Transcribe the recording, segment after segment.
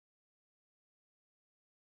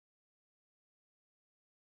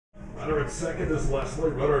Runner at second is Leslie.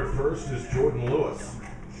 Runner at first is Jordan Lewis.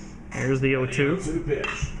 Here's the 0-2.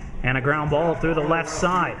 Pitch. And a ground ball through the left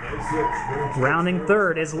side. Rounding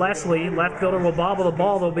third is Leslie. Left fielder will bobble the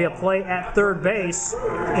ball. There'll be a play at third base.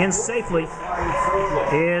 In safely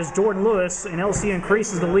is Jordan Lewis, and LCU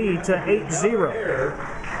increases the lead to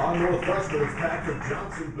 8-0. On Northwestern's Patrick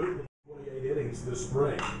Johnson, 28 innings this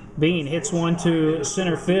spring. Bean hits one to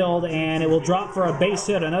center field, and it will drop for a base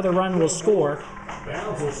hit. Another run will score.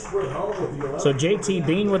 So JT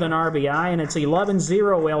Bean with an RBI, and it's 11-0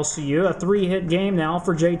 LCU. A 3-hit game now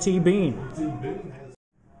for JT Bean.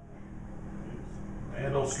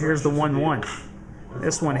 Here's the 1-1.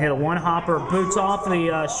 This one hit a one-hopper, boots off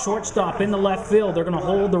the shortstop in the left field. They're going to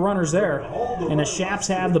hold the runners there, and the Shaps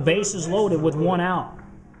have the bases loaded with one out.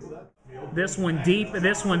 This one deep,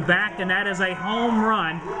 this one back, and that is a home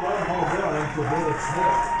run.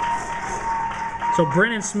 So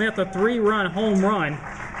Brennan Smith, a 3-run home run.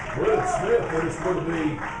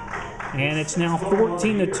 And it's now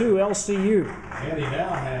 14-2 LCU. And he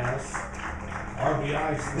now has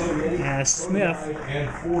RBIs 38 as Smith and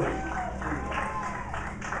 40.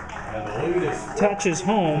 And the lead is touches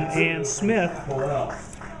home, and Smith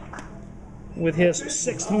with his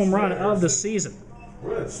 6th home run of the season.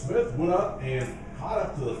 Brennan Smith went up and caught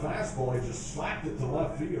up to the fastball. He just slapped it to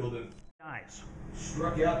left field and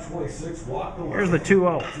struck out 26, walked away. Here's the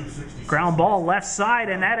 2-0. Ground ball left side,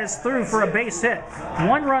 and that is through for a base hit.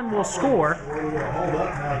 One run will score,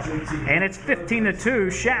 and it's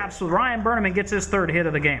 15-2. Shaps with Ryan Berneman gets his 3rd hit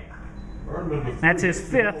of the game. That's his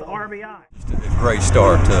 5th RBI. A great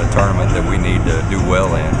start to a tournament that we need to do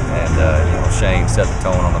well in, and you know, Shane set the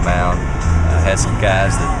tone on the mound. Had some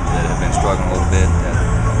guys that have been struggling a little bit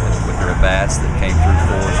with their at-bats that came through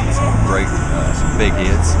for us, and some great, some big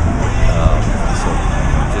hits. So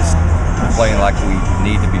just playing like we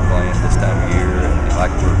need to be playing this time of year, and like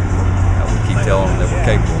we keep telling them that we're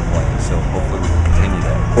capable of playing. So hopefully we can continue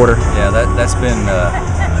that. Order. Yeah, that's been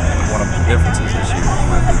one of the differences this year.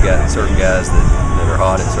 We've got certain guys that are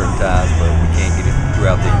hot at certain times, but we can't get it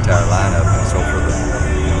throughout the entire lineup. And so for the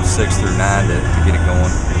 6 through 9 to get it going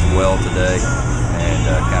as well today, and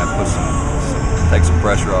kind of take some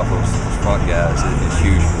pressure off those front guys is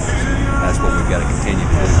huge for us. That's what we've got to continue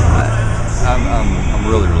to do. I'm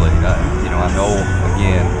really relieved. I know,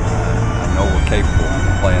 again, I know we're capable of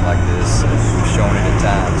playing like this. We've shown it at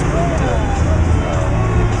times, but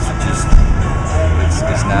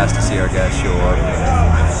it's nice to see our guys show up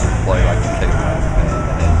and play like they're capable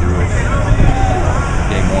and do it in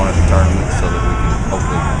game 1 of the tournament, so that we can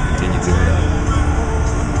hopefully continue to do that.